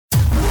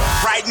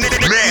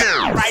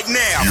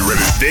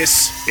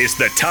This is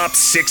the Top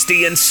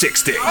 60 and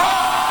 60.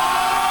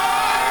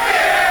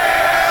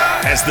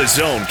 As the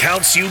Zone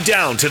counts you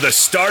down to the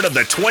start of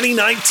the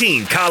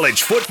 2019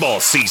 college football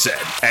season.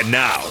 And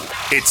now,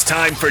 it's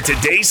time for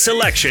today's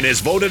selection as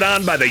voted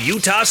on by the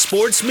Utah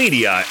sports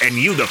media and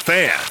you, the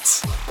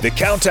fans. The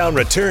countdown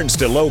returns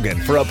to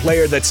Logan for a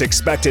player that's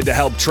expected to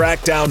help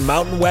track down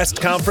Mountain West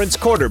Conference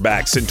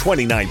quarterbacks in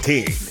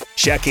 2019.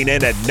 Checking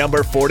in at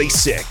number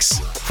 46,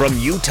 from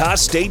Utah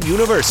State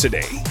University,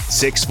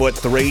 6'3",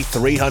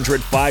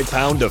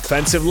 305-pound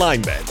defensive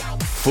lineman,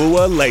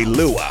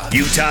 Leilua.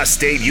 Utah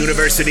State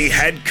University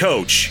head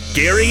coach,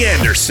 Gary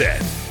Anderson.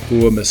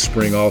 Fua missed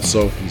spring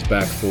also. He's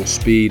back full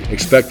speed.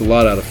 Expect a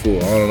lot out of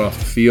Fua on and off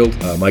the field.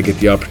 Might get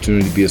the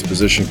opportunity to be his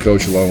position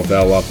coach along with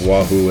Al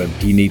Lapawahu, and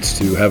he needs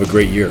to have a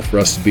great year for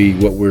us to be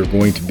what we're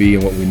going to be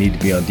and what we need to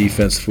be on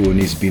defense. Fua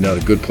needs to be not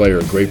a good player,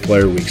 a great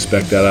player. We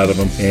expect that out of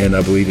him, and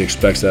I believe he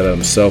expects that out of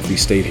himself. He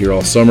stayed here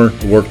all summer,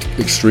 worked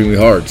extremely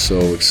hard, so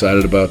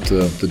excited about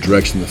the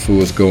direction that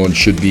Fua's going.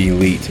 Should be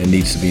elite and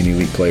needs to be an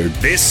elite player.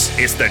 This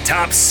is the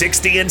Top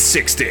 60 and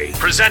 60,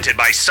 presented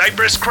by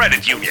Cypress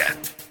Credit Union,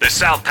 the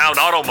Southtown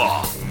Auto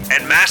Mall,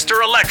 and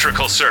Master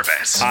Electrical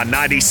Service on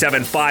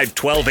 97.5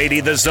 1280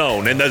 The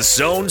Zone and the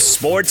Zone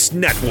Sports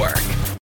Network.